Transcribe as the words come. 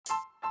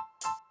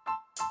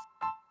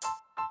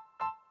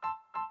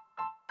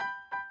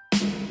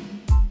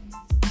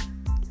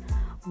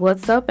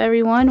What's up,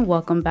 everyone?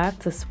 Welcome back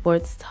to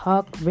Sports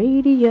Talk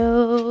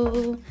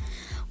Radio.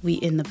 We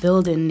in the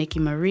building, Nikki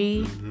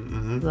Marie,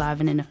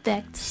 live and in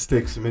effect.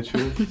 Sticks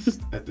Mitchell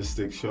at the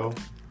Stick Show.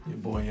 Your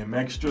boy M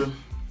Extra. All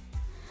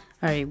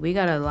right, we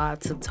got a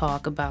lot to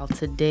talk about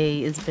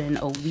today. It's been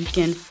a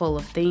weekend full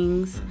of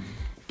things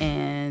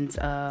and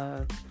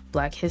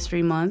Black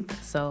History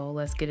Month. So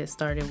let's get it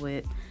started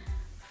with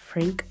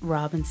Frank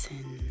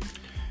Robinson.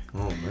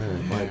 Oh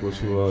man, Mike,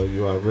 what you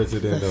are a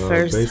resident The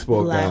first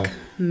baseball black guy.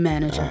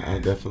 manager. I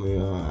definitely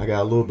I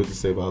got a little bit to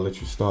say, but I'll let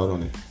you start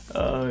on it.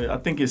 I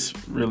think it's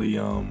really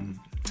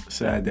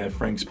sad that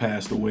Frank's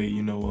passed away.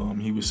 He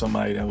was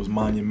somebody that was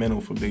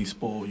monumental for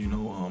baseball. He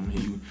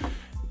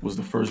was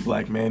the first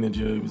black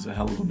manager. He was a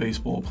hell of a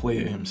baseball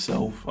player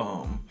himself.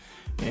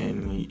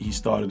 And he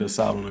started us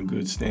out on a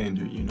good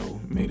standard,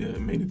 made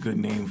a good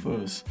name for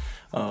us,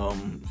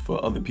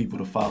 for other people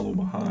to follow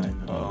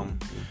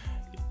behind.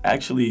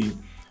 Actually,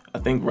 I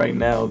think right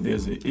now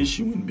there's an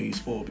issue in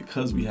baseball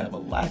because we have a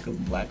lack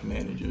of black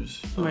managers.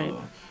 Right.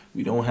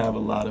 We don't have a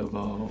lot of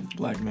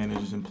black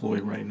managers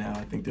employed right now.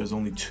 I think there's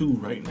only 2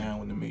 right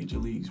now in the major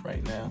leagues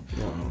right now.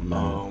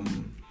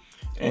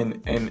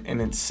 And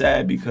it's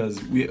sad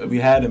because we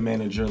had a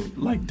manager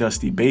like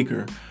Dusty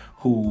Baker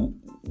who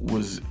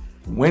was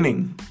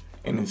winning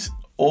and it's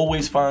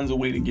always finds a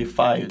way to get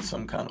fired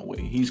some kind of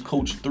way. He's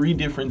coached 3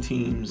 different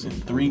teams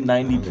and 3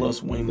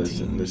 90-plus win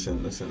teams.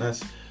 Listen.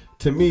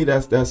 To me,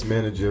 that's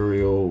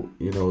managerial,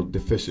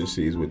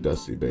 deficiencies with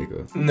Dusty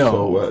Baker.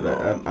 No.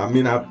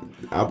 So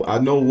I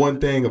know one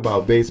thing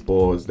about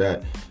baseball is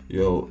that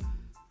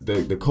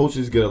the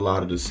coaches get a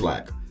lot of the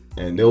slack.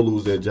 And they'll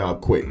lose their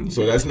job quick.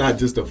 So that's not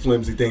just a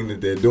flimsy thing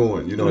that they're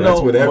doing. That's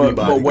what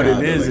everybody. But what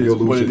it is, you'll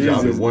lose your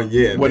job in 1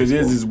 year. What it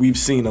is we've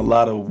seen a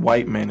lot of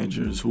white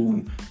managers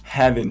who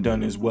haven't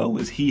done as well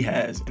as he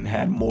has and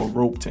had more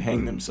rope to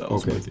hang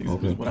themselves with.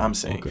 Is what I'm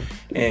saying. Okay.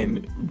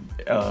 And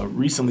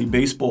recently,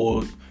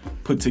 baseball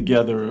put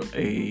together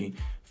a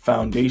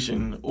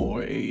foundation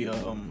or a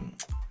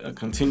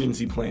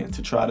contingency plan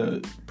to try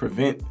to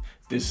prevent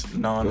this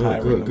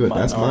non-hiring of minorities.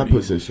 That's my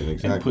position,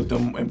 exactly.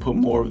 And put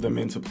more of them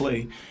into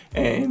play.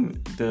 And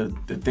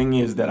the thing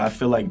is that I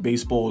feel like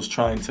baseball is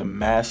trying to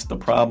mask the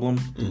problem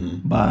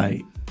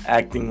by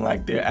acting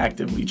like they're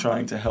actively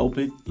trying to help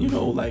it.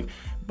 Like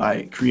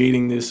by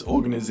creating this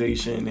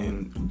organization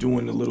and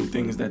doing the little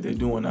things that they're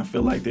doing. I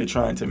feel like they're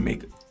trying to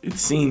make it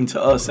seem to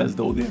us as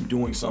though they're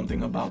doing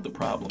something about the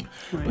problem.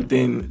 Right. But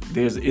then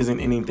there isn't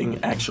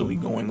anything actually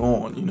going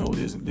on.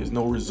 There's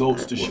no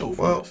results to show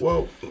for this.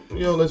 Well,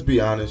 let's be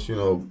honest.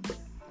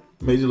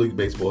 Major League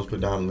Baseball is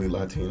predominantly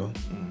Latino.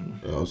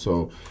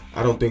 So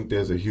I don't think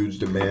there's a huge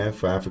demand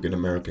for African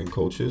American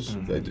coaches.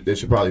 There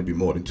should probably be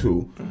more than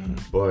 2.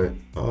 But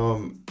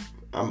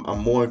I'm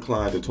more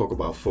inclined to talk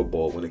about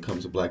football when it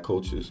comes to black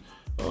coaches.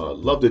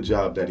 Love the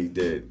job that he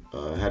did.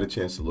 Had a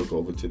chance to look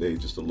over today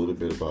just a little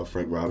bit about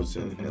Frank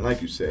Robinson. And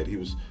like you said, he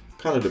was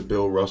kind of the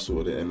Bill Russell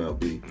of the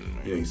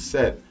MLB. He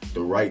set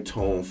the right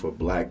tone for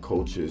black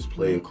coaches,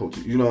 player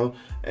coaches,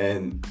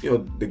 and,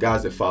 the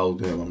guys that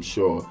followed him, I'm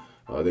sure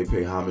they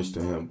pay homage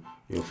to him,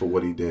 for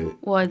what he did.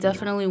 Well, I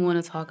definitely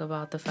want to talk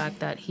about the fact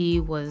that he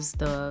was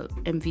the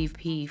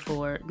MVP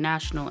for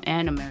National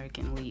and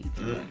American League.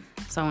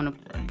 So I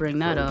want to bring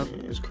that up.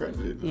 He's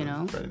credited.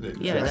 Credited.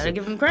 Yeah, I gotta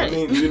give him credit.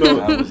 I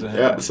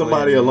mean,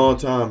 somebody a long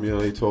time,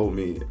 they told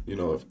me,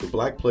 if the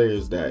black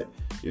players that,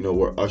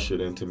 were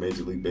ushered into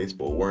Major League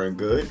Baseball weren't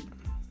good,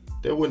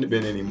 there wouldn't have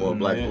been any more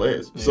black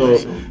players. Yeah. So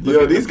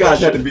these guys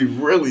had to be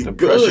really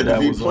good to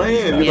be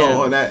playing,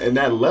 on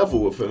that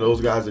level for those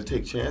guys to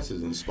take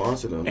chances and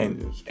sponsor them.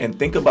 And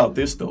think about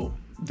this though.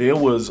 There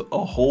was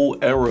a whole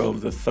era of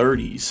the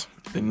 30s,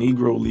 the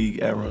Negro League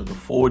era, the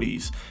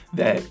 40s,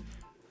 that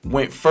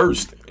went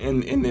first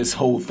in this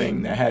whole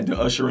thing that had to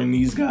usher in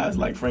these guys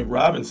like Frank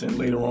Robinson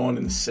later on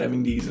in the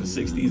 70s and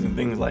 60s and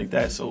things like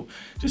that. So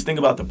just think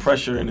about the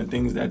pressure and the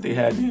things that they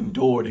had to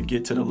endure to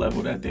get to the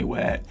level that they were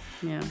at.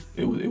 Yeah.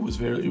 It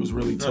was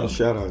really tough.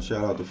 Shout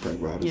out to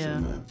Frank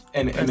Robinson, man.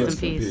 And it's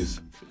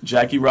peace.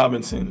 Jackie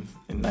Robinson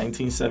in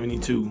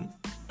 1972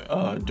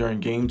 during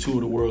Game 2 of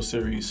the World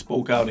Series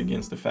spoke out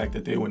against the fact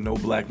that there were no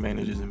black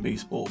managers in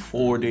baseball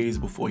 4 days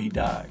before he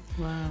died.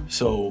 Wow.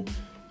 So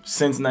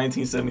since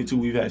 1972,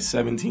 we've had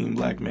 17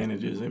 black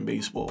managers in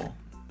baseball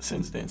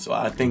since then. So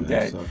I think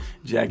that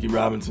Jackie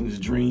Robinson's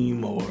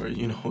dream or,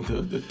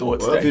 the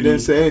thoughts well, if he didn't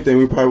say anything,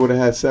 we probably would have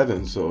had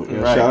 7. So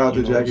shout out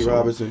to Jackie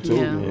Robinson,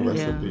 too.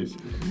 Rest in peace.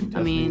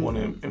 We want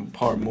to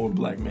impart more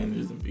black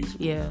managers in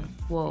baseball. Yeah.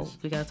 Well,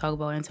 we got to talk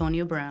about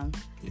Antonio Brown.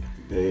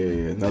 Yeah,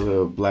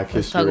 another Black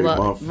History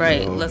Month.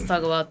 Right. Let's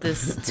talk about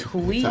this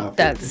tweet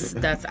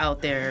that's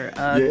out there.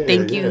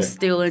 Thank you,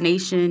 Steeler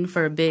Nation,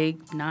 for a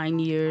big 9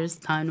 years.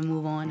 Time to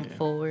move on and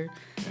forward.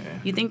 Yeah.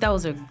 You think that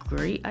was a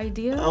great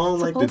idea? I don't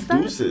like the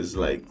deuces. deuces.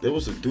 Like, there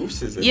was a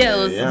deuces in Yeah, there.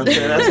 it was- You know what I'm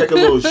saying? That's like a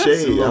little shade.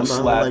 It's a little I'm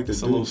slap. not like the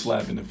It's a little deuce.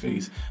 slap in the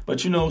face. But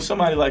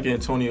somebody like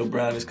Antonio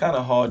Brown, it's kind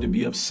of hard to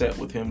be upset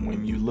with him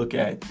when you look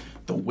at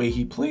the way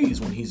he plays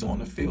when he's on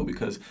the field,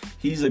 because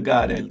he's a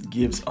guy that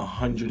gives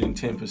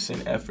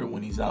 110% effort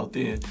when he's out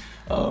there.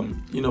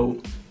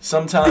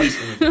 Sometimes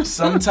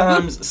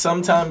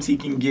he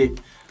can get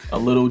a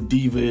little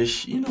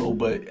diva-ish,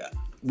 but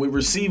with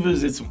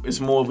receivers, it's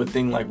more of a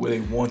thing like where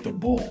they want the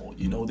ball.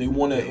 They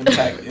want to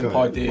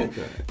impart their.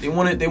 They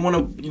want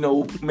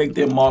to make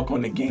their mark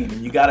on the game,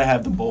 and you got to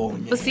have the ball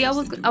in your But see, I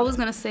hands was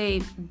gonna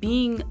say,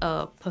 being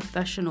a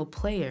professional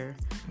player,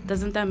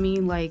 doesn't that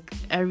mean like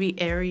every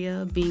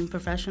area being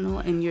professional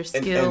in your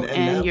skill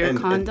and your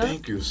conduct?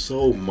 Thank you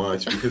so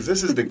much, because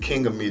this is the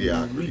king of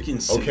mediocrity. We can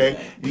say okay,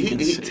 that. We can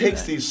he say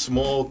takes that. these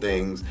small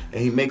things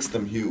and he makes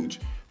them huge.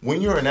 When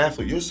you're an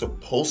athlete, you're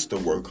supposed to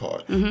work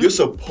hard. Mm-hmm. You're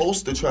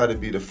supposed to try to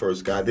be the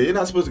first guy. You're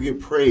not supposed to get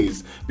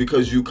praised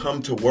because you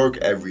come to work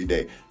every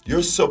day.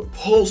 You're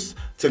supposed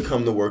to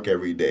come to work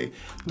every day.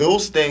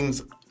 Those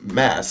things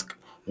mask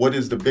what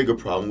is the bigger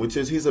problem, which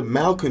is he's a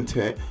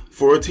malcontent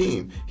for a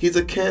team. He's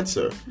a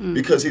cancer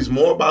because he's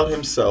more about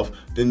himself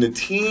than the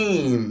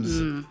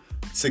team's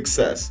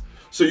success.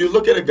 So you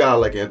look at a guy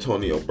like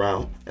Antonio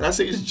Brown, and I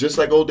say he's just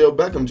like Odell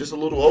Beckham, just a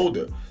little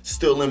older,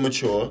 still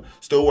immature,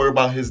 still worried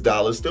about his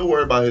dollars, still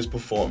worried about his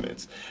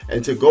performance.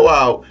 And to go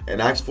out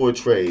and ask for a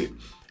trade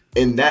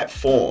in that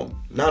form,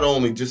 not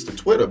only just to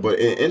Twitter, but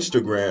in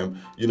Instagram,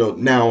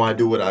 now I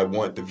do what I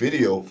want, the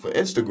video for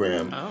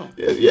Instagram. Oh.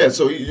 Yeah,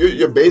 so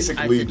you're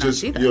basically I did not just,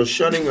 see that. you're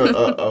shunning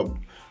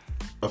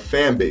a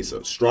fan base,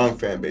 a strong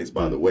fan base,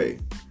 by the way.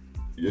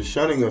 You're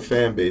shunning a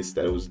fan base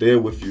that was there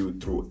with you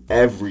through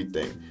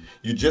everything.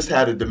 You just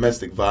had a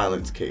domestic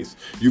violence case.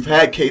 You've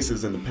had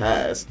cases in the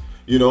past,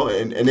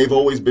 and they've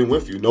always been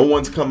with you. No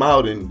one's come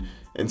out and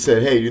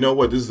said, hey, you know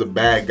what, this is a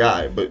bad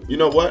guy. But you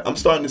know what? I'm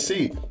starting to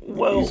see.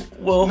 He's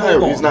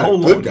not a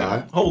good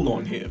guy. Hold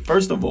on here.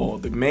 First of all,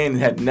 the man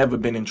had never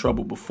been in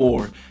trouble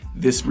before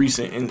this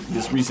recent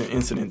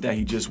incident that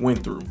he just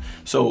went through.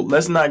 So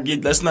let's not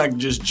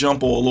just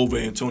jump all over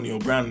Antonio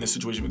Brown in this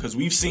situation, because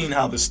we've seen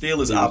how the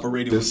Steelers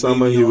operated. This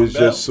summer he was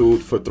just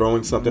sued for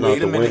throwing something out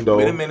the window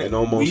and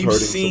almost hurting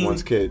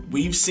someone's kid.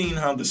 We've seen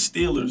how the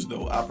Steelers,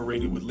 though,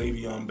 operated with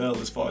Le'Veon Bell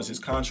as far as his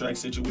contract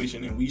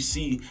situation, and we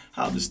see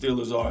how the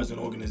Steelers are as an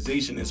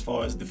organization as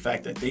far as the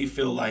fact that they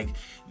feel like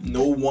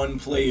no one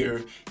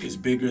player is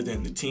bigger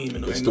than the team.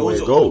 And the way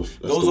it goes.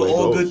 Those are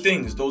all good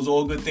things. Those are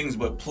all good things.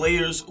 But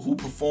players who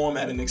perform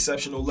at an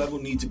exceptional level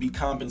need to be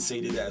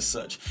compensated as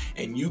such.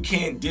 And you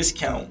can't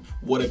discount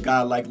what a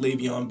guy like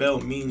Le'Veon Bell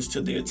means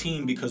to their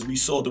team, because we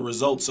saw the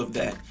results of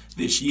that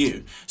this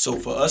year. So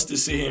for us to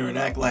sit here and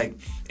act like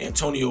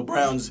Antonio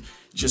Brown's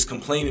just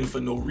complaining for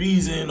no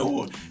reason,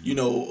 and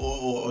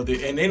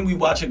then we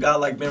watch a guy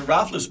like Ben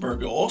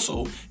Roethlisberger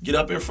also get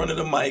up in front of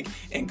the mic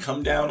and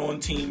come down on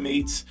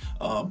teammates,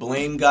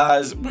 blame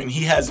guys when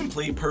he hasn't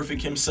played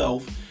perfect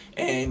himself,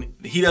 and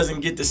he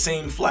doesn't get the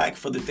same flack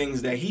for the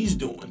things that he's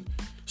doing.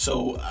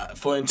 So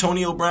for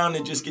Antonio Brown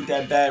to just get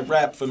that bad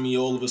rap for me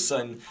all of a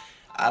sudden,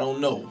 I don't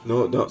know.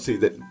 No, see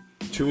that.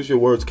 Choose your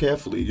words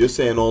carefully. You're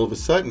saying all of a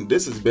sudden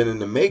this has been in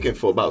the making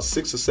for about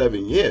 6 or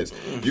 7 years.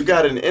 You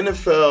got an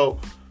NFL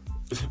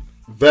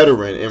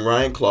veteran in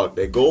Ryan Clark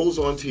that goes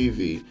on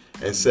TV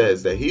and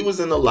says that he was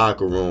in the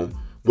locker room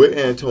with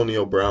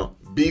Antonio Brown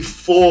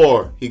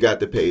before he got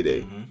the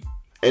payday.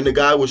 And the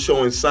guy was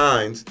showing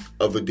signs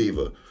of a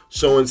diva,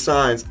 showing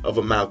signs of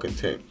a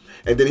malcontent.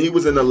 And then he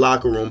was in the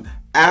locker room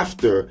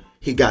after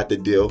he got the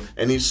deal,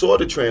 and he saw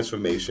the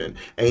transformation,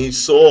 and he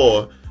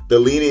saw the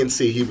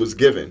leniency he was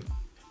given.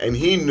 And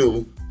he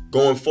knew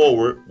going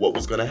forward what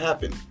was going to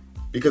happen,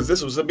 because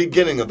this was the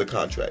beginning of the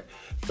contract.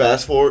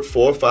 Fast forward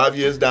 4 or 5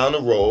 years down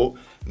the road,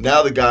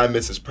 now the guy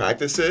misses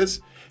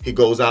practices. He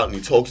goes out and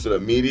he talks to the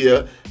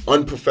media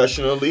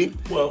unprofessionally.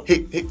 Well, he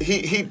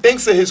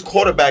thinks that his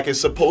quarterback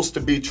is supposed to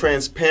be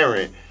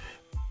transparent,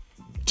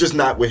 just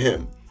not with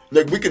him.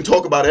 Like, we can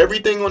talk about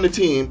everything on the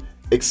team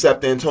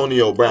except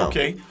Antonio Brown.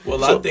 Okay, well,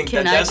 So, I think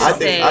Can that I that's just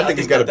something. say- I think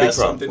he's got a big that's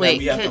problem. something Wait, that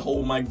we have to can-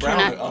 hold Mike can Brown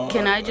I-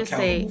 can I just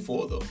accountable say-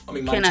 for, though. I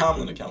mean, Mike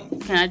Tomlin accountable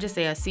for. Can I just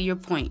say, I see your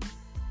point,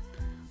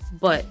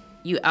 but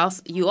you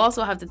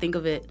also have to think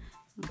of it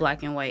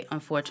black and white.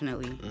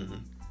 Unfortunately,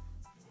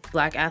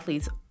 black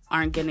athletes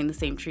aren't getting the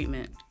same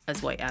treatment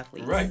as white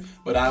athletes. Right,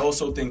 but I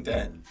also think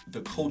that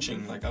the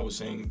coaching, like I was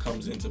saying,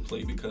 comes into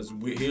play, because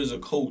here's a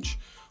coach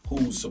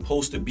who's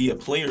supposed to be a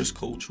player's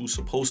coach, who's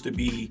supposed to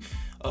be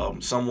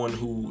someone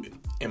who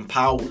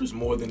empowers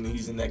more than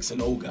he's an X and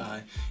O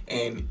guy,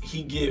 and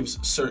he gives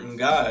certain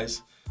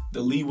guys the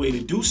leeway to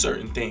do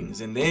certain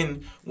things, and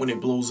then when it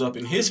blows up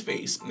in his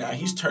face, now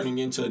he's turning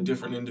into a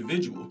different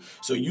individual.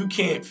 So you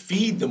can't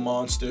feed the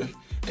monster,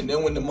 and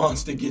then when the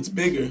monster gets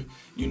bigger,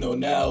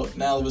 now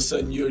all of a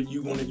sudden you're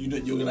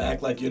gonna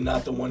act like you're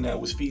not the one that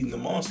was feeding the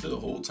monster the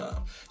whole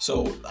time.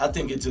 So I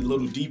think it's a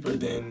little deeper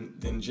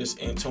than just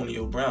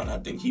Antonio Brown. I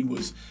think he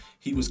was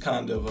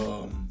kind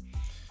of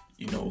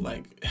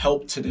like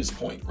help to this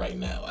point right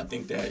now. I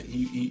think that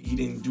he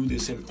didn't do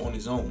this on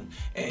his own.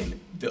 And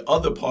the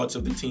other parts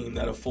of the team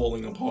that are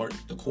falling apart,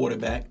 the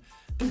quarterback,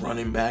 the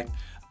running back,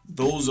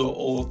 those are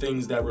all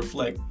things that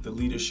reflect the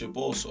leadership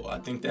also. I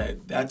think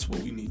that's what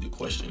we need to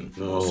question.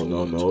 No.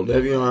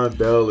 Le'Veon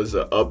Bell is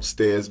an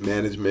upstairs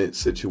management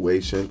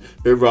situation.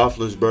 Ben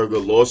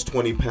Roethlisberger lost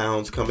 20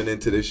 pounds coming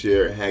into this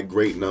year and had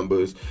great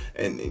numbers.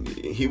 And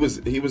he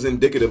was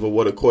indicative of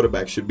what a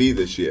quarterback should be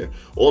this year.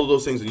 All of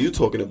those things that you're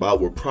talking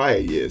about were prior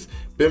years.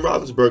 Ben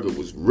Roethlisberger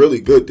was really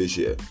good this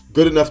year.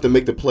 Good enough to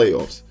make the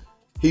playoffs.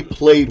 He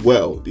played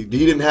well. He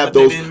didn't have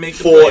those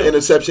 4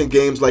 interception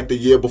games like the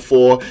year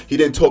before. He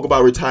didn't talk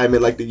about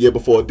retirement like the year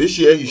before. This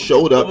year, he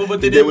showed up.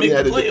 But they didn't make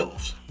the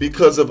playoffs.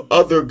 Because of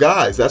other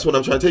guys. That's what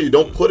I'm trying to tell you.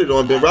 Don't put it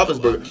on Ben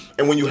Roethlisberger.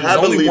 And when you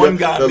have a leader,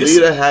 the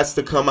leader has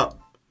to come out.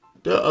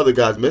 There are other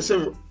guys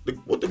missing.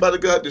 What about the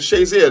guy, the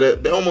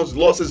Shazier? They almost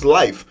lost his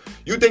life.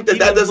 You think that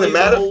doesn't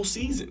matter? The whole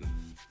season.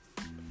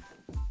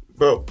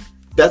 Bro,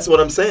 that's what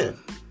I'm saying.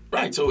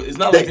 Right, so it's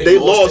not they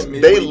lost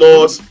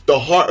the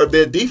heart of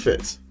their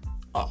defense.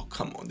 Oh,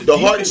 come on.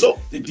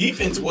 The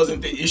defense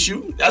wasn't the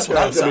issue. That's what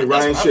I'm saying.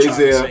 Ryan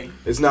Shazier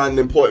is not an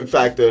important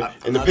factor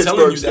in the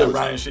Pittsburgh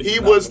Steelers.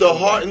 He was the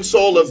heart and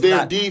soul of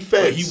their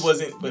defense. But he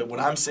wasn't. But what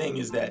I'm saying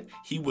is that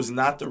he was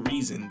not the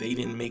reason they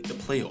didn't make the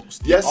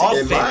playoffs. Yes,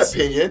 in my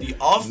opinion,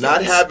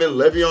 not having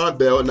Le'Veon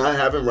Bell, not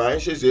having Ryan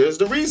Shazier is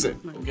the reason.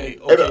 Okay.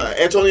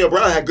 Antonio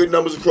Brown had good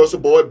numbers across the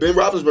board. Ben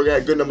Roethlisberger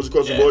had good numbers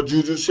across the board.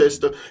 Juju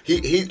Schuster,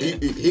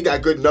 he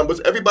got good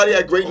numbers. Everybody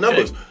had great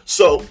numbers.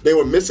 So they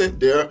were missing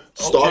their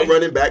star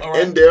running back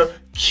and their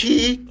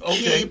key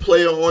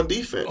player on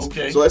defense.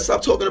 So let's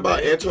stop talking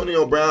about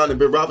Antonio Brown and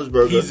Ben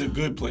Roethlisberger. He's a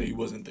good player. He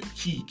wasn't the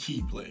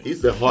key player.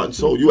 He's the heart and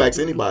soul. You ask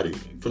anybody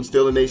from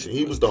Steeler Nation,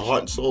 he was the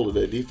heart and soul of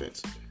their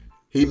defense.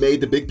 He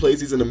made the big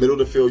plays. He's in the middle of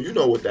the field. You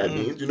know what that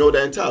means. You know what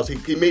that entails.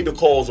 He made the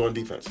calls on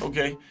defense.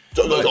 Okay.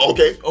 So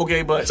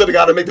the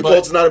guy to make the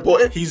calls is not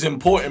important? He's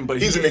important,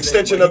 but he's an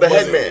extension of the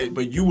head man.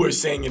 But you were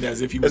saying it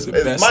as if he was the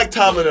best. Is Mike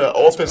Tomlin an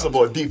offensive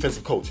or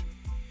defensive coach?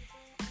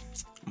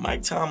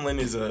 Mike Tomlin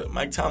is a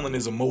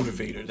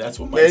motivator. That's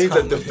what Mike Tomlin is. He's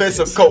a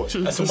defensive coach.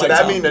 That's what so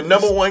that means the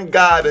number one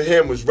guy to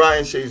him was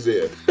Ryan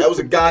Shazier. That was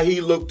the guy he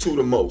looked to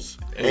the most.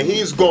 And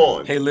he's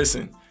gone. Hey,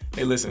 listen.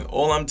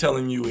 All I'm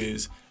telling you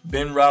is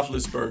Ben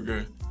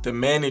Roethlisberger, the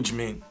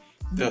management,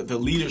 the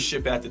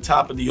leadership at the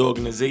top of the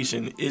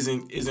organization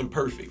isn't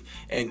perfect,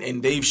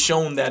 and they've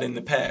shown that in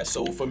the past.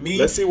 So for me,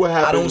 let's see what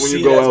happens I don't when see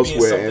you go it as elsewhere,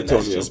 being something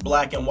Antonio. that's just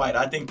black and white.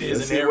 I think there's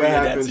let's an area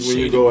that's a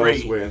shade of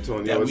gray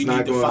that we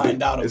need to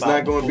find out about. It's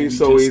not going to be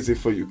so easy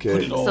for you,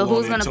 kid. So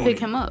who's going to pick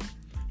him up?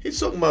 He's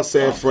talking about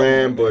San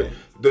Fran, but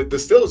the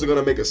Steelers are going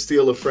to make a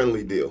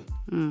Steeler-friendly deal.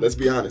 Let's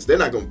be honest. They're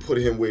not going to put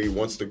him where he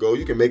wants to go.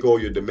 You can make all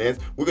your demands.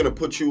 We're going to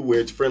put you where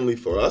it's friendly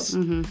for us,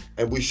 and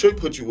we should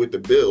put you with the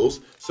Bills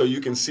so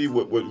you can see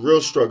what real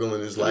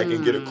struggling is like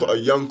and get a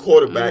young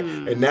quarterback.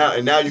 And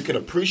now you can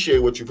appreciate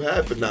what you've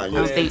had for 9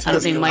 years.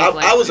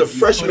 I was a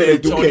freshman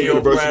at Duquesne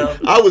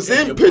University. I was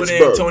in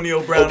Pittsburgh.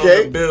 Antonio Brown on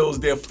the Bills,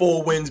 they're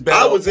 4 wins better.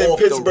 I was in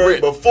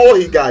Pittsburgh before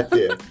he got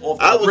there.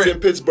 I was in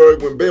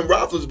Pittsburgh when Ben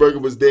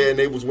Roethlisberger was there and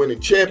they was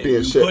winning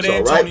championships,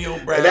 all right?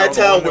 And that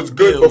town was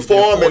good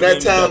before him, and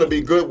that town will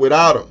be good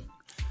without him.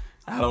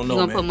 I don't know, You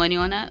gonna put money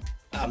on that?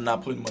 I'm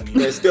not putting money on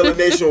that. Steeler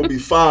Nation will be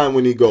fine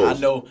when he goes. I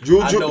know.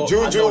 Juju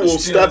will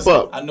step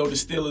up. I know the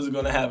Steelers are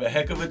going to have a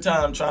heck of a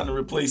time trying to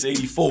replace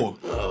 84.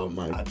 Oh,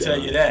 my God. I'll tell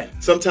you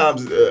that.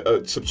 Sometimes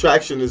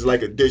subtraction is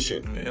like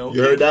addition. Okay.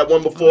 You heard that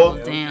one before?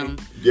 Damn.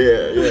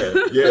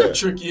 Yeah.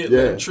 Tricky in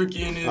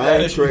it. I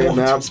ain't trained,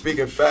 man. I'm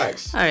speaking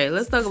facts. All right,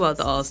 let's talk about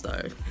the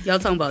All-Star. Y'all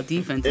talking about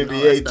defense and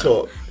NBA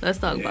talk. Let's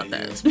talk about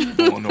that.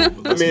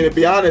 I mean, to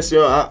be honest,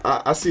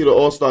 I see the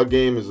All-Star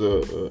game as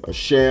a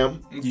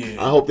sham.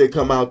 Yeah. I hope they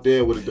come out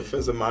there with a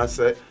defensive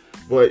mindset.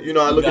 But,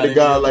 I look at a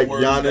guy like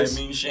Giannis.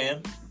 That mean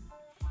sham?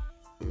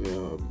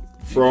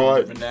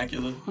 Fraud.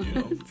 Vernacular,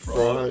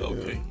 fraud.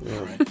 Okay,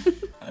 all right.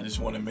 I just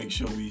want to make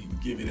sure we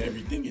give it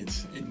everything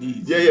it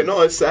needs.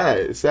 No, it's sad.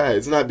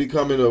 It's not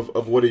becoming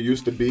of what it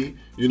used to be.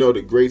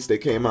 The greats, they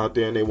came out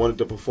there and they wanted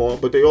to perform,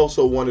 but they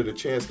also wanted a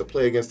chance to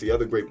play against the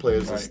other great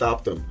players and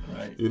stop them.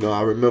 Right.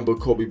 I remember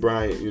Kobe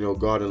Bryant,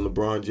 guarding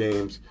LeBron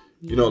James,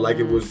 like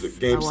it was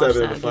Game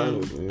 7 of the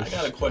finals. I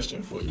got a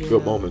question for you.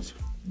 Good moments.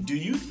 Do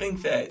you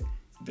think that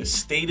the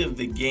state of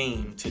the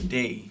game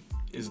today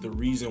is the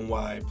reason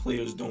why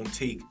players don't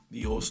take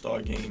the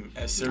All-Star game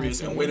as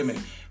serious? And wait a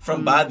minute.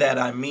 By that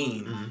I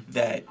mean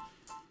that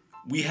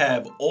we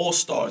have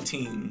All-Star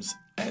teams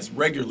as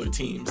regular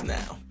teams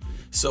now.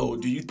 So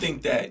do you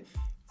think that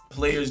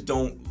players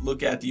don't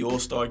look at the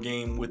All-Star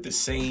game with the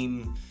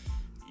same,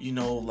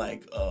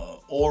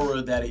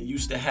 aura that it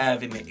used to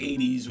have in the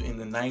 80s, in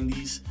the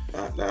 90s?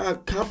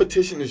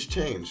 Competition has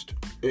changed.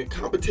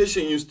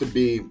 Competition used to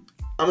be,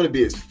 I'm going to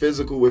be as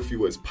physical with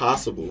you as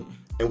possible,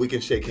 and we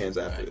can shake hands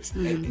after this.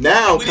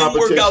 Now we didn't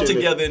work out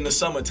together in the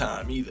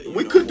summertime either.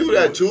 We could do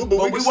that too,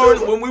 but we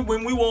weren't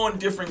when we were on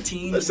different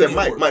teams. Listen,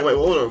 Mike,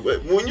 hold on.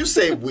 When you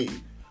say we,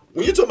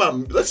 when you talk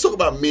about, let's talk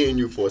about me and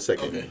you for a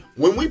second. Okay.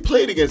 When we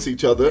played against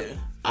each other,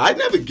 I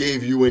never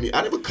gave you any.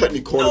 I never cut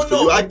any corners for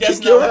No, you. I that's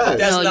kick your not. ass.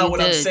 That's No, not you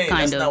what I'm did, saying.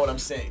 kind That's of. not what I'm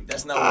saying.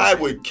 That's not. What I I'm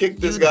saying. would kick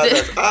this You guy's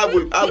did.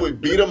 ass. I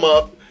would beat him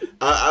up.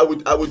 I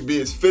would be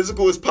as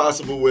physical as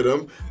possible with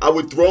him. I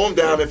would throw him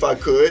down if I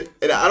could,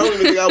 and I don't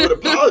even think I would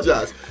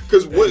apologize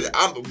because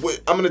I'm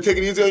gonna take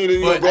it easy on you. Then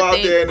you're gonna go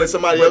out there and then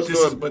somebody else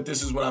doing. But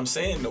this is what I'm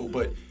saying though.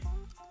 But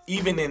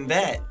even in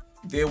that,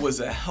 there was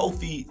a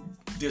healthy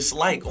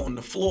dislike on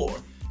the floor.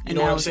 You And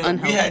know that what I'm was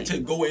saying? We had unhealthy. to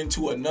go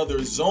into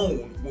another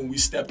zone when we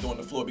stepped on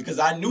the floor because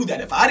I knew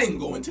that if I didn't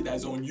go into that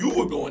zone, you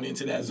were going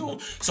into that zone.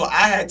 So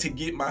I had to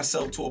get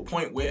myself to a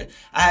point where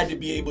I had to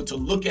be able to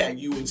look at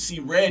you and see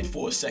red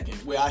for a second,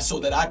 so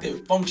that I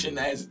could function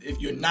as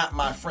if you're not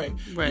my friend,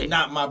 Right. you're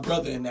not my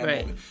brother in that Right.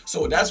 moment.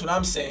 So that's what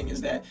I'm saying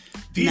is that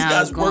these Now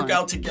guys it's work gone.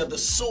 out together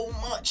so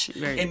much,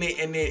 Right. and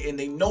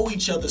they know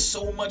each other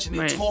so much, and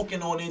they're Right.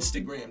 talking on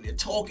Instagram, they're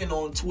talking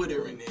on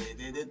Twitter, and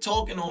they're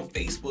talking on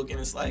Facebook, and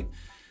it's like,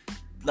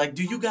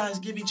 do you guys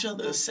give each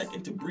other a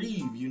second to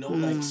breathe,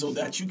 so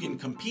that you can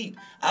compete?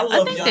 I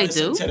love think they Giannis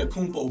do.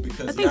 Antetokounmpo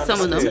because I think Giannis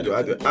some of them.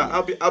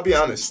 Antetokounmpo I'll be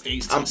honest.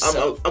 stays to I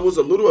himself. was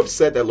a little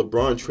upset that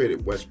LeBron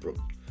traded Westbrook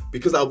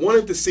because I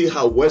wanted to see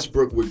how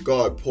Westbrook would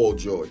guard Paul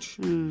George.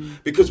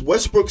 Because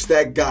Westbrook's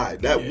that guy,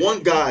 one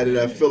guy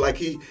that I feel like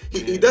he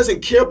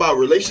doesn't care about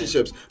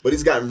relationships, but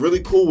he's gotten really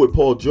cool with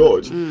Paul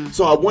George.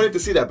 So I wanted to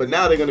see that, but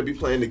now they're going to be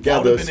playing That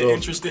together. would have been So an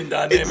interesting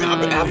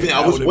dynamic.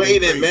 I was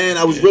waiting, man.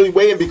 I was really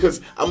waiting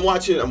because I'm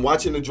watching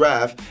the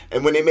draft,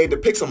 and when they made the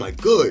picks, I'm like,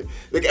 good.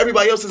 Like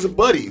everybody else is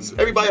buddies.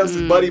 Everybody else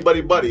is buddy. But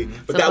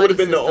So that would have buddy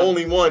been the system.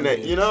 only one that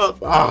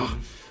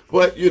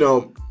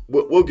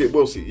But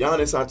we'll see.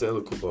 Giannis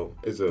Antetokounmpo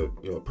is a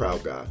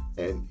proud guy,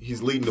 and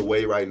he's leading the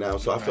way right now.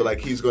 So I feel like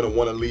he's going to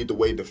want to lead the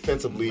way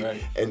defensively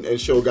and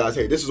show guys,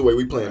 hey, this is the way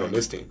we playing on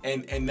this team.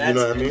 And that's You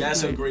know what I mean?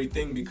 that's a great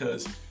thing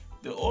because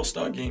the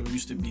All-Star game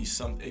used to be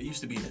something. It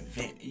used to be an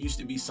event. It used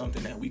to be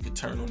something that we could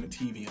turn on the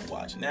TV and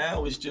watch.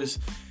 Now it's just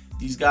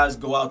these guys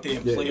go out there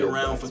and play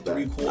around for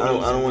 3 quarters.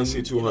 I don't want to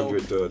see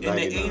 200 to in the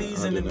 99,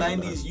 80s and the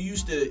 199. 90s, you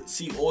used to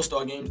see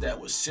All-Star games that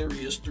was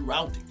serious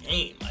throughout the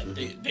game.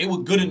 Like they were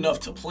good enough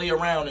to play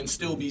around and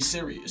still be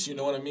serious. You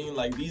know what I mean?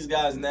 Like these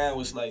guys now,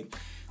 it's like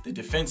the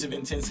defensive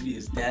intensity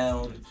is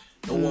down.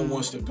 No one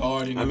wants to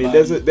guard anybody. I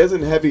mean, there's a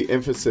heavy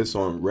emphasis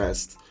on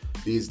rest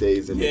these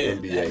days in the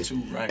NBA. that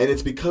too, right. And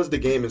it's because the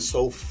game is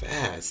so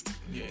fast.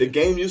 Yeah. The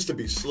game used to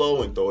be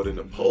slow and throw it in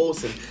the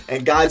post,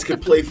 and guys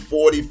could play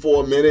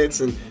 44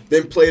 minutes and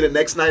then play the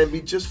next night and be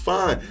just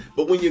fine.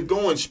 But when you're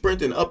going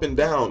sprinting up and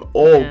down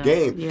all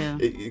game,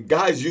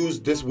 guys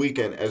use this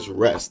weekend as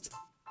rest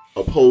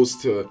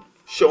opposed to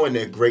showing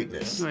their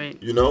greatness.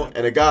 Right.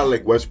 And a guy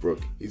like Westbrook,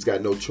 he's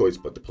got no choice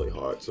but to play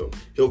hard. So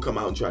he'll come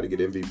out and try to get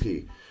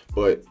MVP.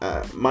 But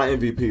my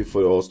MVP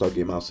for the All-Star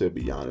game, I'll say,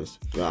 be Giannis.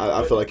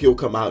 I feel like he'll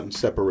come out and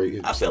separate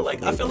himself.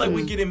 I feel like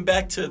we're getting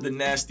back to the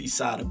nasty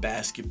side of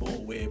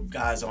basketball where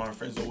guys aren't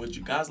friends with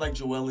you. Guys like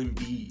Joel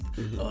Embiid,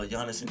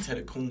 Giannis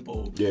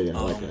Antetokounmpo. Yeah,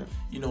 I like that.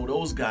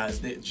 Those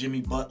guys, that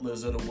Jimmy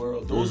Butlers of the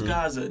world. Those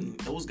guys are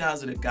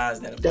the guys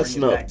that are That's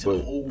bringing back to the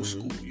but- old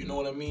school. You know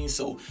what I mean?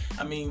 So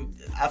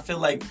I feel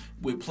like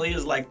with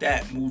players like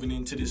that moving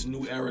into this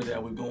new era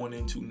that we're going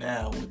into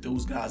now, with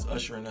those guys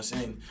ushering us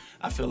in,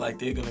 I feel like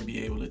they're gonna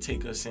be able to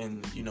take us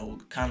in,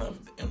 kind of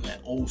in that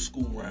old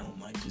school realm,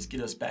 like just get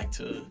us back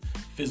to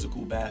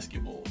physical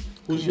basketball.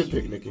 Who's your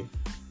pick, Nikki?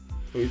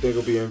 Who you think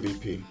will be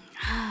MVP?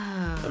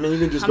 I mean, you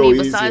can just go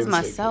easy. Besides and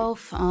say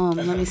myself,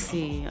 let me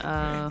see.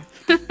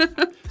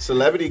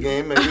 celebrity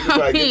game, and we could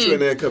probably get you in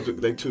there a couple,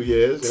 like 2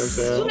 years.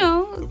 You know what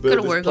I'm saying? Build Gotta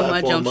this work on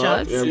my platform jump up,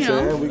 shots. You know what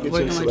I'm saying? We get you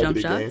work in on my jump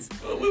celebrity game.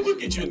 shots. We'll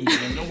get you in the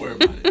gym. Don't worry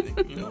about it.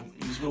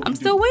 It's what I'm we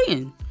still do.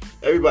 waiting.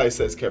 Everybody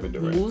says Kevin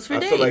Durant. Moves for I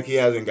feel like days. he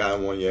hasn't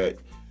gotten one yet.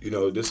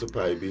 This will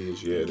probably be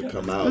his year to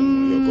come out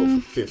and go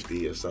for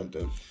 50 or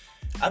something.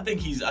 I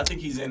think he's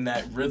in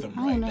that rhythm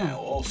right now.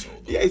 Also,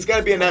 Yeah, he's got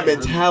to be in that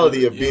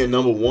mentality of being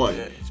number one.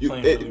 Yeah, he's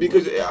playing really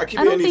Because well. I keep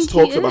I don't hearing these think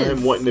he talks about him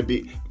is. wanting to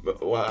be.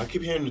 Well, I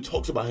keep hearing the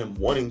talks about him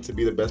wanting to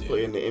be the best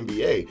player in the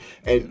NBA,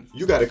 and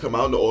you got to come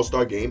out in the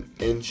All-Star game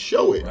and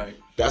show it. Right.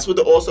 That's what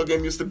the All-Star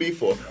game used to be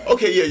for.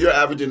 Okay, yeah, you're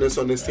averaging this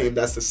on this team.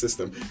 That's the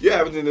system. You're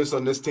averaging this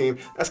on this team.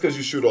 That's because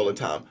you shoot all the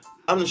time.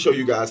 I'm gonna show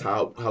you guys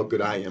how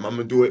good I am. I'm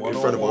gonna do it in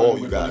front of all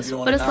you guys.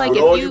 But it's like With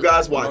if all you- you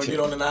guys We're gonna watching. get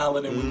on an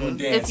island and we're gonna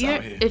dance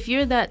out here. If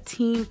you're that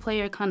team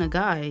player kind of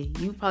guy,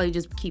 you probably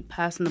just keep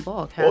passing the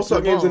ball.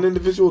 All-Star game's an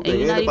individual thing.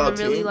 And It you're ain't not about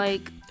even really team.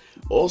 like.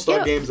 All-Star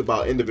Yeah. game's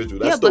about individual.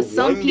 That's But the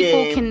some one people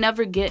game. can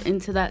never get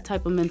into that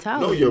type of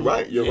mentality. No, you're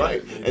right. You're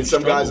right. Yeah, And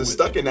some guys struggle are with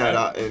stuck it, in that,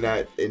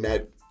 right?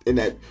 in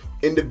that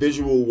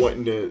individual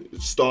wanting to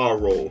star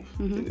role,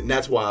 and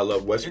that's why I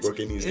love Westbrook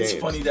in these games.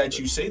 It's funny that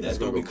you say that It's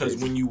though, gonna go because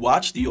crazy. when you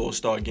watch the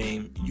All-Star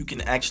game, you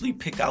can actually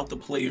pick out the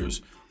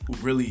players who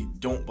really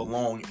don't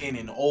belong in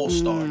an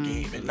All-Star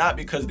game, and not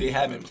because they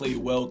haven't played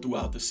well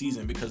throughout the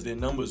season, because their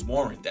numbers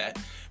warrant that,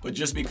 but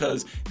just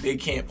because they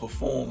can't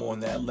perform on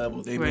that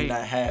level. They may Right.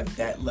 not have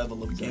that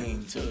level of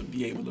game to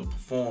be able to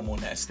perform on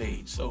that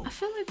stage. So I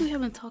feel like we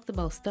haven't talked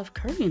about Steph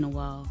Curry in a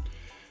while.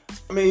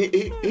 I mean,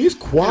 he's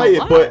quiet,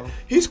 Wow. but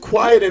he's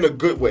quiet in a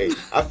good way.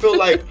 I feel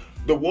like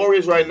the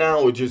Warriors right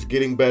now are just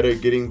getting better,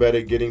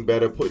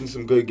 putting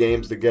some good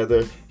games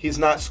together. He's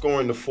not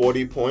scoring the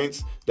 40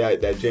 points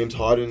that James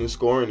Harden is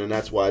scoring, and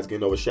that's why it's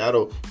getting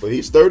overshadowed. But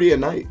he's 30 a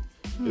night.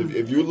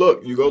 If you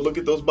go look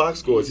at those box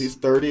scores. He's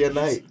 30 a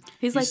night.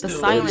 He's like the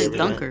silent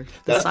dunker.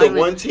 That's the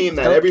one team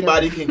that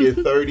everybody can get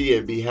 30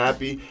 and be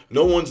happy.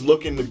 No one's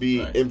looking to be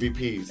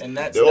MVPs. And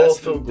they all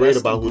feel great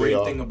about who they are.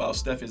 The great thing about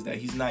Steph is that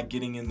he's not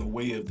getting in the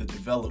way of the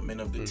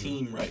development of the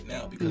team right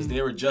now because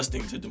they're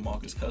adjusting to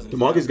DeMarcus Cousins.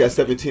 DeMarcus got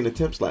 17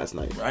 attempts last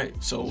night.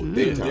 Right. So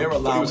they're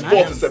allowing he was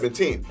 4 for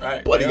 17.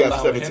 Right. But he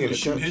got 17 him to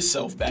shoot attempts.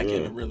 himself back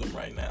in the rhythm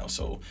right now.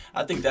 So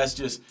I think that's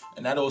just,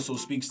 and that also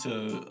speaks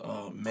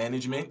to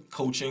management,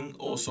 coaching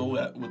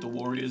also with the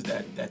Warriors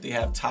that they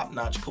have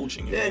top-notch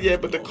coaching.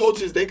 But the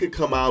coaches, they could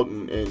come out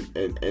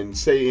and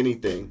say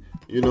anything.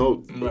 You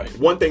know, Right.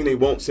 One thing they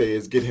won't say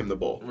is get him the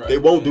ball. Right. They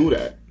won't do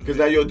that because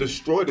now you'll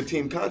destroy the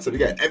team concept.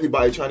 You got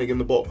everybody trying to get him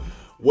the ball.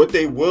 What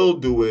they will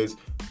do is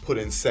put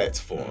in sets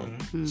for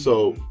him.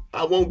 So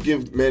I won't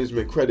give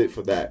management credit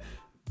for that.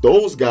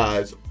 Those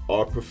guys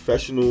are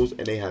professionals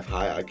and they have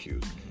high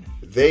IQs.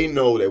 They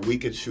know that we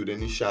can shoot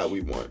any shot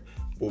we want.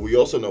 But we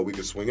also know we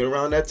can swing it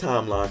around that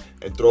timeline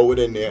and throw it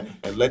in there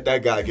and let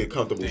that guy get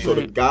comfortable. So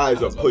the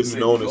guys are putting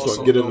the onus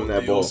on getting on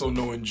that ball. They also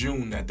know in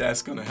June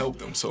that's going to help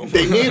them. So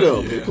they need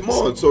him. Come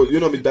on. So you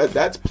know what I mean?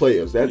 That's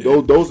players.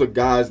 Those are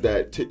guys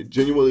that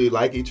genuinely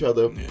like each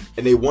other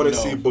and they want to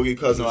see Boogie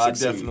Cousins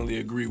succeed. I definitely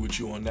agree with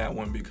you on that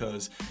one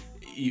because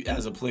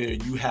as a player,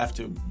 you have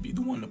to be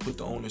the one to put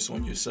the onus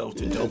on yourself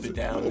to dump it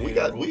down. We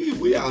out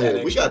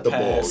here. We got the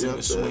ball. You know what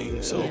I'm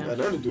saying? So got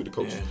nothing to do with the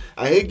coaches.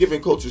 I hate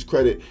giving coaches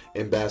credit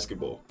in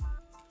basketball.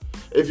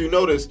 If you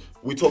notice,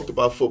 we talked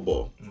about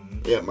football.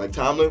 Yeah, Mike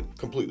Tomlin,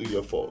 completely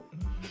your fault.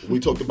 We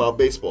talked about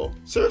baseball.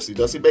 Seriously,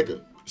 Dusty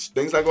Baker,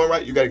 things not going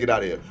right, you got to get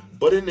out of here.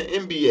 But in the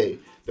NBA,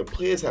 the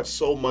players have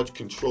so much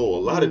control. A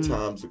lot of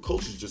times, the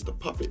coach is just a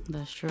puppet.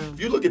 That's true.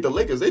 If you look at the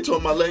Lakers, they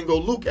talking about letting go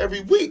Luke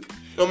every week,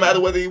 no matter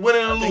whether he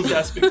winning or losing.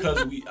 I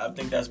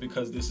think that's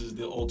because this is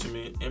the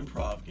ultimate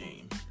improv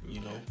game.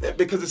 You know,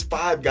 because it's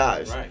 5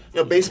 guys. Right.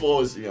 You know,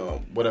 baseball is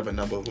whatever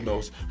number. Who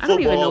knows? I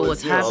don't even know Football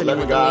what's is, happening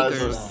with the guys.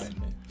 Lakers.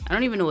 I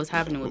don't even know what's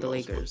happening with the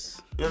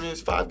Lakers. You know what I mean?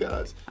 It's 5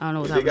 guys. I don't know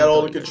what's They happening got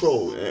all with the the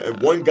control. And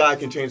one guy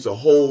can change the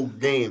whole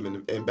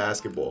game in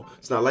basketball.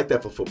 It's not like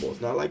that for football.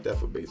 It's not like that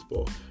for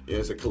baseball. You know,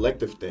 it's a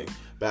collective thing.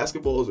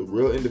 Basketball is a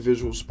real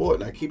individual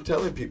sport. And I keep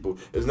telling people,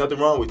 there's nothing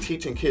wrong with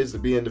teaching kids to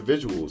be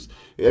individuals.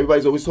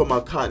 Everybody's always talking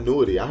about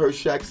continuity. I heard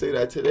Shaq say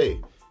that today.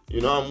 You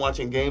know, I'm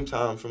watching Game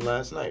Time from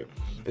last night.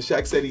 And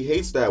Shaq said he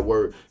hates that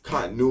word,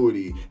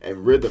 continuity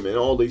and rhythm and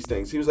all these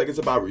things. He was like, it's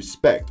about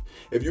respect.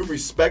 If you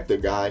respect the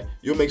guy,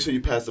 you'll make sure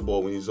you pass the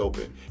ball when he's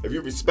open. If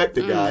you respect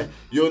the guy,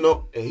 you'll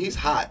know, and he's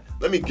hot.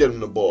 Let me get him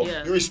the ball.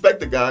 Yeah. You respect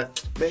the guy,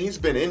 man, he's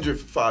been injured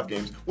for 5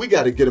 games. We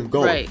got to get him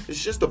going. Right.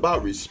 It's just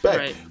about respect.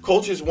 Right.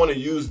 Coaches want to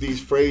use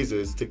these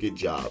phrases to get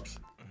jobs.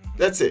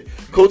 That's it.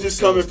 Coaches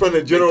come in front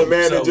of general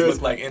managers.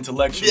 Look like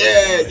intellectual.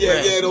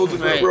 Yeah. Those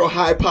are real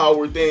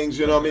high-powered things.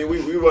 You know what I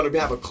mean? We want to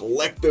have a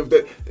collective.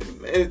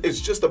 It's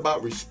just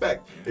about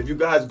respect. If you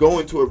guys go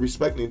into it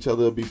respecting each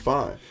other, it'll be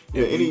fine.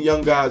 You know, any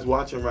young guys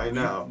watching right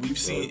now, we've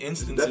seen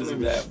instances of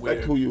that where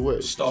who you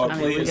with. Star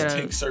players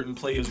take certain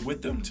players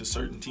with them to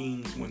certain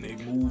teams when they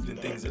moved and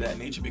things of that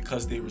nature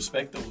because they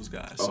respect those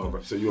guys. So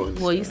you understand.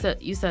 Well,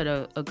 you said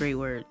a great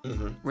word,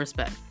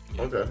 respect.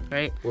 Okay.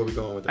 Right? Where we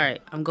going with that? All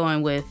right, I'm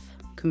going with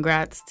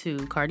congrats to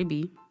Cardi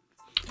B.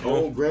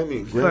 Oh,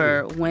 Grammy.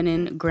 For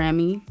winning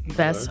Grammy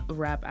Best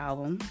Rap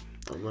Album.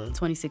 Right.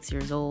 26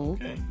 years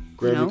old. Okay.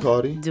 Grammy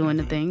Cardi. Doing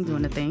the thing.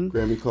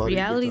 Grammy Cardi.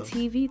 Reality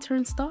TV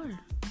turned star.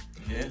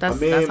 Yeah.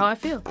 That's how I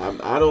feel.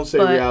 I don't say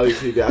reality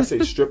TV. I say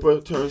stripper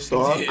turned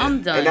star.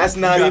 I'm done. And that's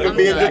not even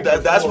being.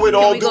 That's with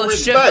all due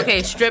respect.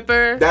 Okay,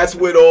 stripper. That's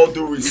with all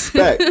due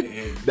respect.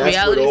 That's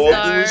reality with all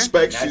star. due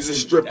respect. She's a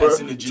stripper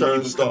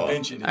turned star.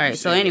 All right.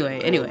 So anyway.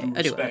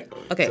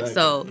 Okay.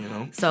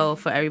 Exactly. So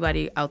for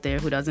everybody out there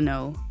who doesn't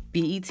know,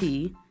 BET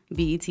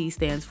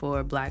stands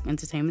for Black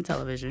Entertainment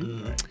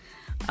Television.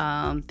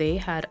 They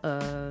had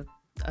a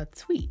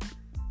tweet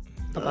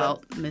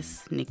about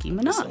Miss Nicki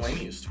Minaj.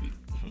 Miscellaneous tweet.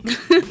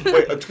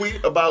 Wait, a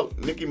tweet about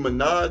Nicki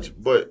Minaj,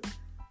 but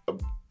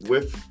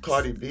with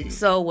Cardi B?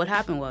 So what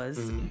happened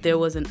was there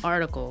was an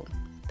article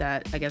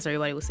that I guess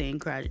everybody was saying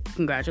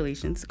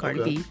congratulations,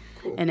 Cardi B,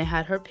 and it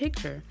had her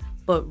picture.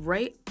 But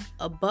right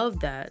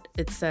above that,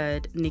 it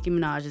said Nicki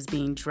Minaj is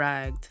being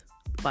dragged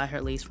by her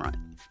lace front.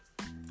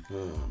 Oh,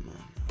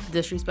 man.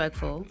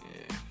 Disrespectful.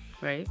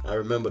 Right? I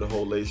remember the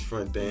whole lace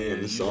front thing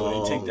and the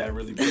song. They take that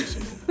really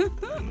personal.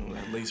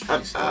 That lace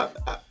front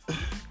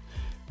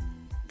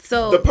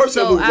So the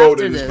person who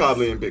wrote it is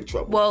probably in big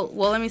trouble. Well,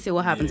 let me see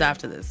what happens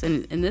after this,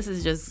 and this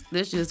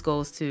just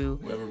goes to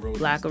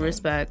lack of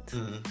respect,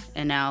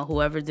 and now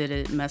whoever did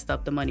it messed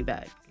up the money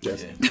bag.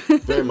 Yes,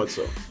 very much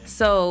so.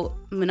 So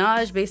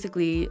Minaj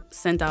basically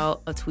sent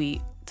out a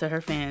tweet to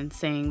her fans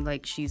saying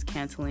like she's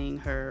canceling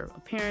her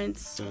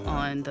appearance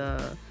on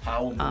the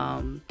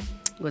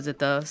was it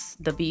the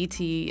BET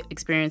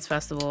Experience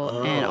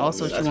Festival, and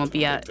also she won't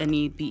be at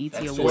any BET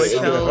That's award Wait, is it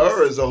shows.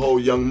 her or is the whole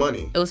Young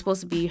Money? It was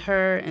supposed to be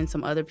her and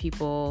some other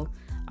people,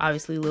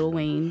 obviously Lil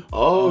Wayne.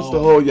 Oh, it's the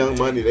whole Young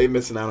Money. They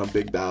missing out on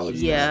big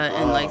dollars. Yeah,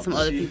 man. and like some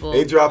other people.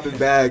 They dropping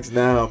bags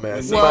now, man.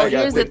 Well, Somebody gotta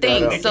here's the pick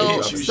that thing.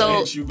 up.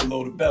 So you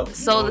below the belt.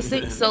 So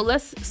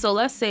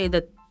let's say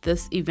that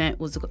this event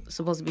was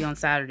supposed to be on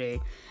Saturday,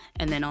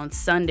 and then on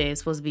Sunday it's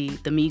supposed to be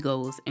the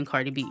Migos and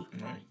Cardi B.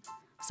 Right.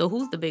 So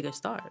who's the bigger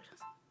stars?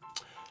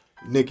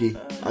 Nikki,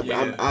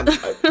 Yeah.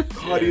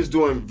 Cardi is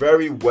doing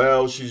very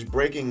well. She's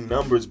breaking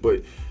numbers,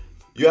 but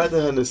you have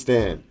to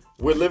understand,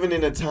 we're living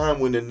in a time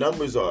when the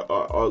numbers are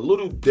a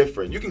little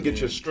different. You can get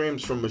your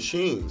streams from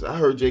machines. I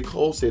heard J.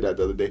 Cole say that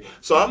the other day.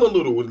 So I'm a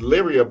little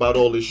leery about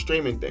all these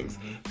streaming things.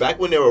 Back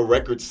when there were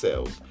record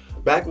sales,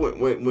 back when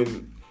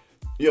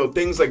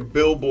things like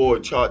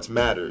Billboard charts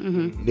mattered,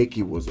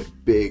 Nicki was a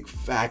big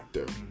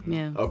factor.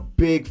 Yeah. A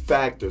big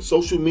factor.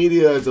 Social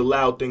media has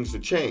allowed things to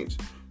change.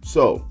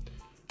 So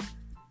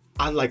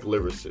I like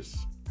lyricists.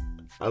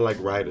 I like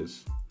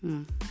writers.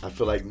 I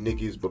feel like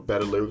Nicki's a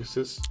better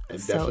lyricist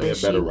and definitely a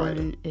better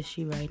writer. Is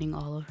she writing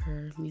all of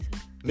her music?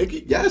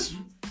 Nicki, yes.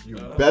 You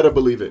better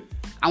believe it.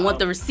 I want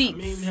the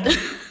receipts.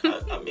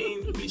 I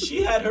mean,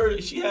 she had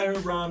her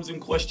rhymes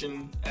in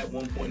question at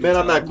one point. Man,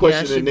 I'm not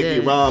questioning she Nicki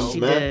did. rhymes, She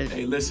man. did.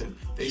 Hey, listen,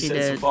 they She said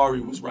did. Safari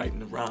was writing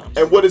the rhymes.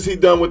 And what has he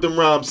done with them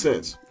rhymes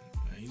since?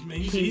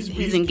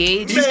 He's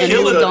engaged he's and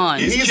killing moved her. on.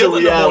 He's He's a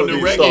killing them on the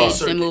reality reggae star. Engaged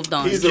circuit. and moved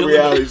on. He's a killing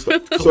reality it. star.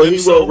 So he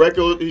Calypso. wrote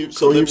record. He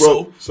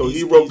Calypso. wrote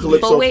He's-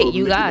 Calypso. But wait, for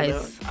you Nicki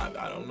guys, Minaj.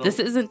 I don't know. this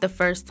isn't the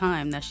first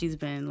time that she's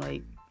been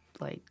like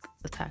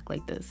attacked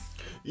like this.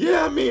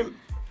 Yeah, I mean,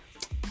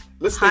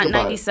 let's think Hot about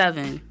it.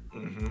 97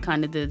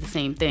 kind of did the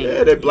same thing.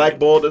 Yeah, they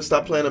blackballed her,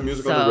 stopped playing her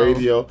music on the So-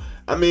 radio.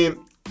 I mean,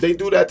 they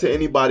do that to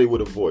anybody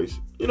with a voice.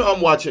 You know,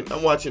 I'm watching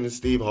the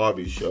Steve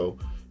Harvey show,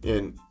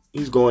 and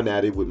he's going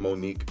at it with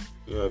Monique.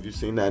 You know, if you've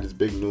seen that, it's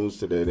big news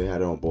today. They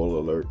had her on Ball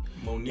Alert.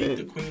 Monique,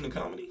 the queen of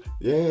comedy.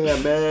 Yeah,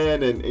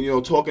 man,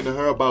 and talking to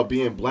her about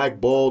being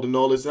blackballed and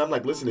all this. And I'm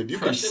like, listen, if you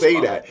can Precious say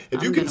Love. that,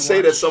 if you I'm can gonna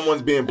say that watch.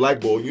 someone's being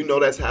blackballed, you know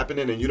that's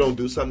happening, and you don't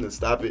do something to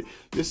stop it,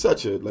 you're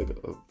such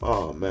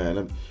oh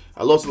man,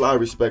 I lost a lot of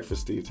respect for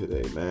Steve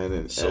today, man.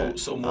 And So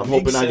I'm Monique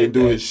hoping I said can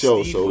do that his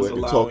show Steve so was I can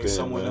allowing talk to him.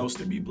 someone Man. else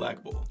to be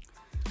blackballed.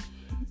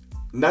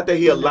 Not that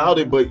he allowed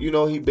it, but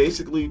he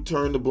basically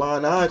turned a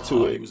blind eye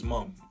to He it, was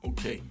mum.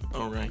 Okay,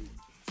 all right.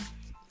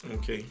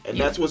 Okay. and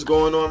that's what's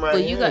going on right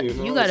But here. you gotta It's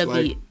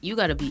be like, you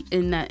gotta be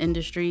in that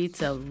industry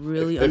to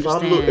really if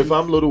understand if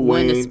I'm Lil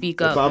when Wayne, to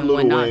speak up if I'm and Lil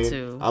when not Wayne,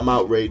 to. I'm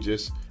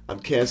outrageous. I'm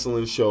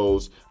canceling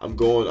shows. I'm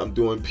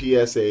doing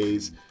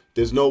PSAs.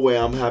 There's no way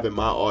I'm having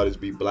my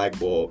artist be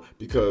blackballed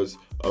because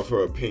of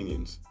her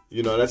opinions.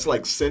 That's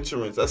like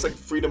censoring. That's like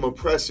freedom of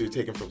press you're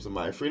taking from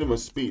somebody. Freedom of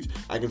speech.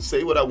 I can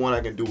say what I want.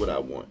 I can do what I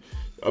want.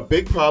 A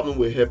big problem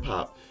with hip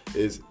hop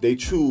is they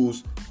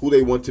choose who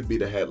they want to be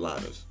the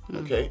headliners.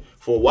 Okay?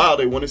 For a while,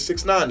 they wanted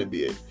 6ix9ine to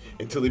be it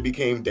until he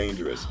became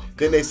dangerous.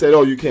 Then they said,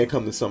 oh, you can't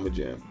come to Summer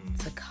Jam.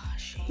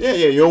 Takashi. Yeah,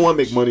 you don't want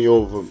to make money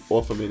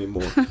off him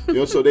anymore.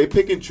 So they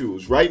pick and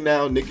choose. Right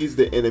now, Nicki's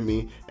the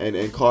enemy, and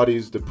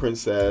Cardi's the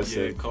princess,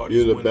 Yeah, and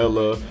Cardi's the winning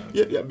Bella. right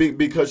now. Yeah,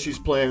 because she's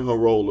playing her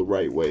role the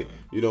right way.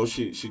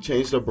 She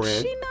changed her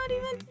brand. She not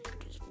even.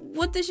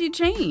 What did she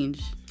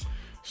change?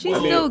 She's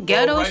Well, still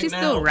ghetto. right She's now-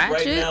 still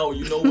ratchet. Right now,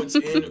 you know what's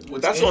in.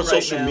 What's That's in on right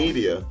social now.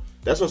 media.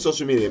 That's on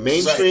social media.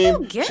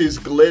 Mainstream, Still she's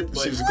But-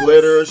 she's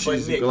glitter, But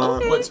she's Nick,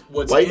 glam. what's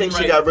Why you in think she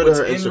right- got rid of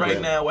her what's in Instagram?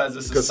 right now as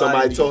a society? Because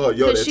somebody told her, yo,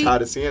 they're Because she-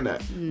 tired of seeing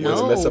that. You want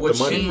to No, mess up the What's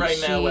money. in right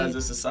now She- as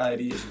a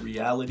society is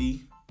reality.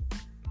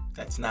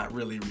 That's not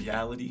really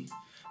reality.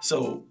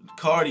 So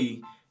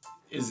Cardi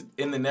is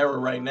in an era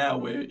right now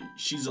where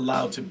she's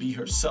allowed to be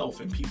herself,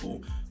 and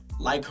people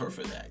like her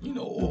for that,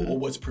 or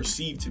what's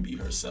perceived to be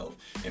herself,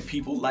 and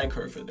people like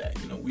her for that.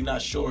 We're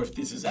not sure if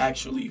this is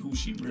actually who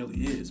she really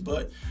is,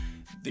 but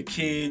the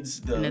kids,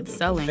 And the it's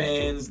selling.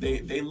 fans,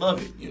 they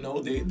love it.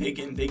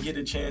 They get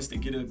a chance to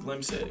get a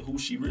glimpse at who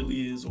she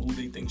really is, or who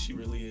they think she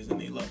really is,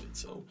 and they love it.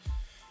 So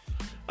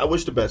I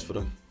wish the best for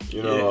them.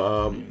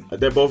 Yeah.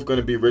 They're both going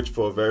to be rich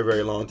for a very,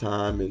 very long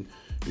time, and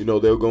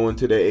they'll go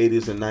into their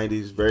 80s and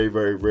 90s very,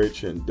 very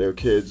rich, and their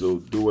kids will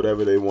do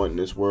whatever they want in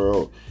this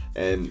world.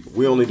 And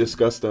we only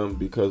discuss them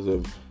because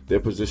of their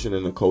position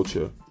in the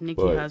culture.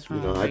 Nicki But has her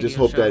own I just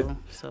radio hope that show,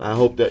 so I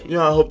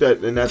hope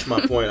that, and that's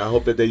my point. I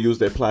hope that they use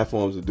their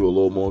platforms to do a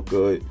little more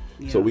good,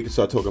 so Yeah. we can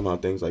start talking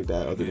about things like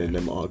that other than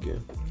them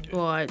arguing.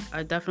 Well,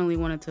 I definitely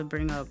wanted to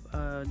bring up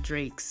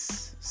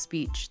Drake's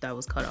speech that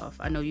was cut off.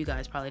 I know you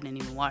guys probably didn't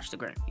even watch the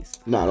Grammys.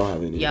 No, I don't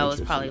have any. Yeah, I was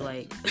interest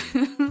probably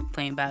in like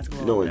playing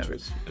basketball. that. or No whatever.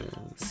 interest. Yeah.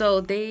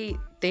 So they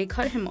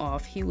cut him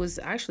off. He was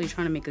actually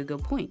trying to make a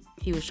good point.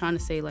 He was trying to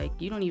say, like,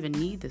 you don't even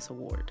need this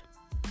award.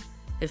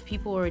 If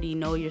people already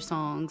know your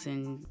songs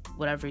and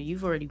whatever,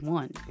 you've already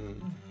won.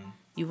 Mm-hmm.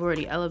 You've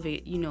already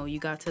elevated, you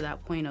got to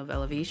that point of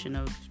elevation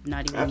of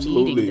not even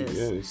Absolutely, needing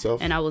this. yeah.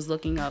 And I was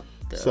looking up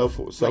the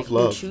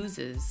Self-love. who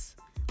chooses.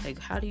 Like,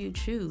 how do you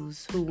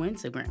choose who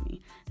wins a Grammy?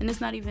 And it's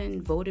not even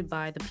voted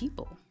by the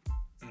people.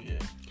 yeah.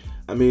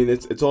 I mean,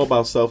 it's all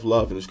about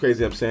self-love, and it's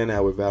crazy I'm saying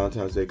that with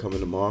Valentine's Day coming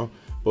tomorrow.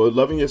 But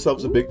loving yourself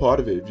is a big part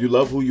of it. If you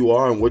love who you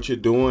are and what you're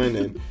doing,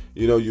 and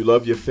you know you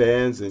love your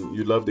fans and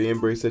you love the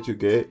embrace that you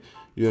get,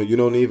 you know you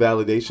don't need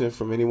validation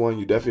from anyone.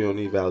 You definitely don't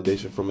need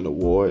validation from an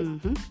award.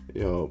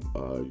 You know,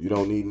 you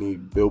don't need any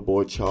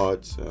Billboard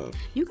charts.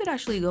 You could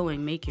actually go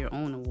and make your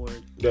own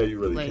award. Yeah, you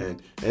really can,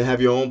 and have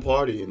your own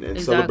party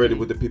and celebrate it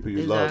with the people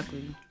you love.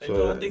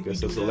 So I think I guess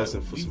that's a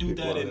lesson for some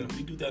people.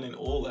 We do that in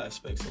all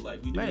aspects of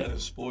life. We do that in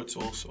sports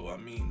also. I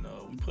mean,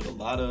 we put a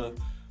lot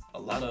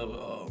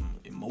of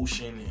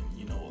emotion and,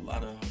 you know, a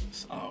lot of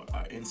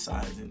our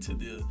insides into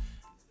the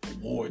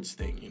awards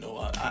thing. You know,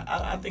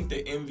 I think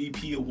the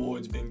MVP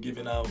award's been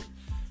given out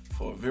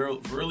for a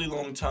really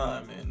long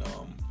time, and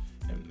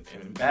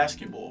in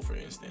basketball, for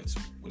instance,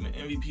 when the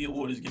MVP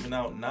award is given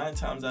out, 9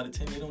 times out of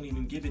 10 they don't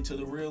even give it to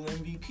the real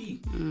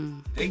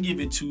MVP. They give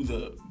it to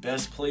the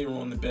best player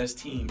on the best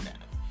team now.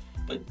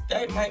 But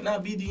that might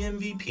not be the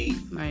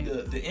MVP. Right.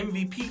 The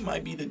MVP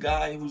might be the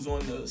guy who's on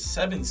the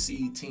 7th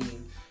seed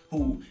team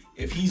who,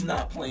 if he's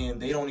not playing,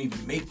 they don't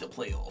even make the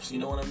playoffs. You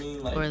know what I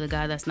mean? Like, or the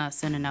guy that's not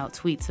sending out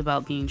tweets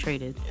about being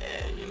traded.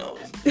 Yeah, you know.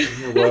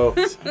 Well,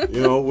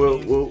 you know,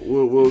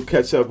 we'll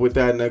catch up with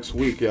that next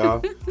week,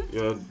 y'all.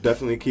 You know,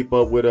 definitely keep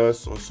up with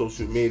us on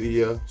social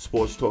media,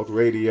 Sports Talk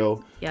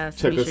Radio. Yes.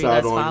 Check us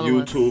out on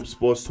YouTube,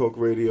 Sports Talk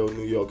Radio,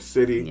 New York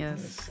City.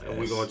 Yes. And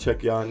we're gonna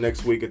check y'all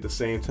next week at the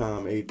same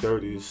time,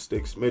 8:30.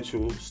 Sticks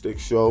Mitchell,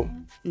 Sticks Show.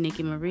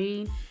 Nikki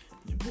Marie.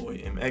 Your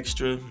boy M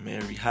Extra,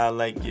 Mary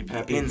Highlight, give you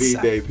Happy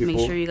insight. V-Day, people.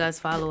 Make sure you guys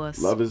follow us.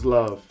 Love is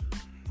love.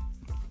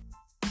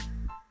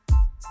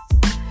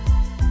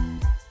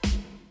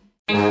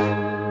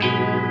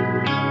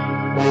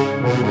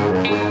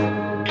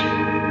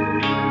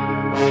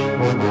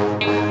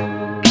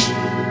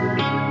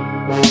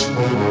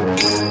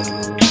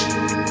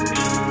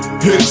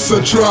 It's a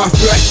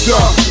trifecta.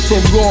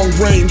 From long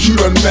range, you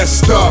done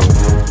messed up.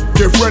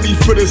 Get ready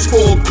for this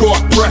full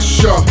court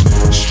pressure.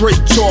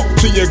 Straight talk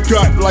to your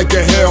gut like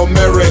a Hail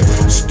Mary.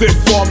 Stiff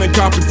arm in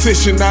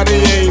competition, now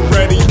they ain't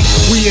ready.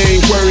 We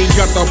ain't worried,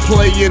 got the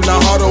play in the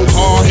huddle.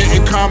 Hard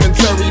hitting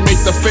commentary, make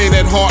the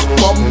faded heart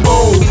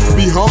fumble.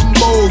 Be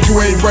humble,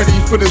 you ain't ready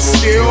for the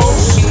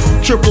skills.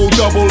 Triple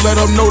double, let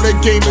them know the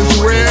game is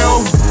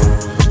real.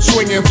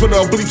 Swinging for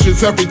the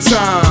bleachers every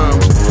time.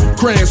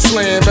 Grand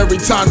slam every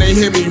time they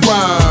hear me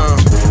rhyme.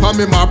 I'm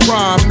in my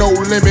prime, no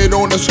limit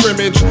on the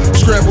scrimmage.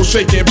 Scramble,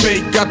 shake and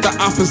bake, got the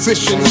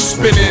opposition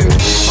spinning.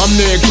 I'm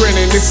there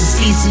grinning, this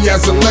is easy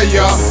as a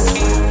layup.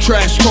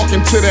 Trash talking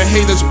to the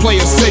haters,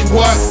 players say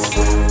what?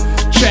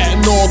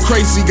 Chatting all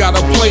crazy, gotta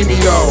play me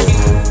though.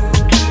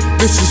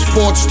 This is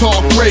Sports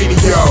Talk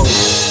Radio.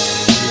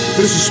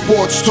 This is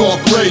Sports Talk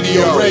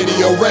Radio,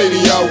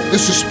 radio.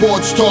 This is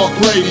Sports Talk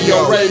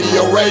Radio,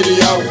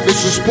 radio.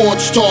 This is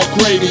Sports Talk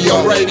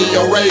Radio,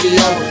 radio.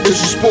 This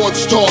is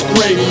Sports Talk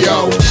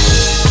Radio.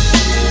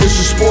 This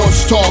is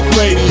Sports Talk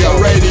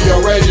Radio,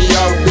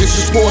 radio. This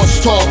is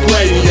Sports Talk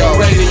Radio,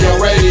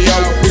 radio.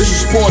 This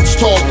is Sports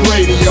Talk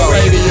Radio,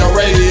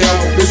 radio.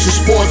 This is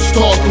Sports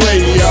Talk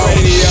Radio.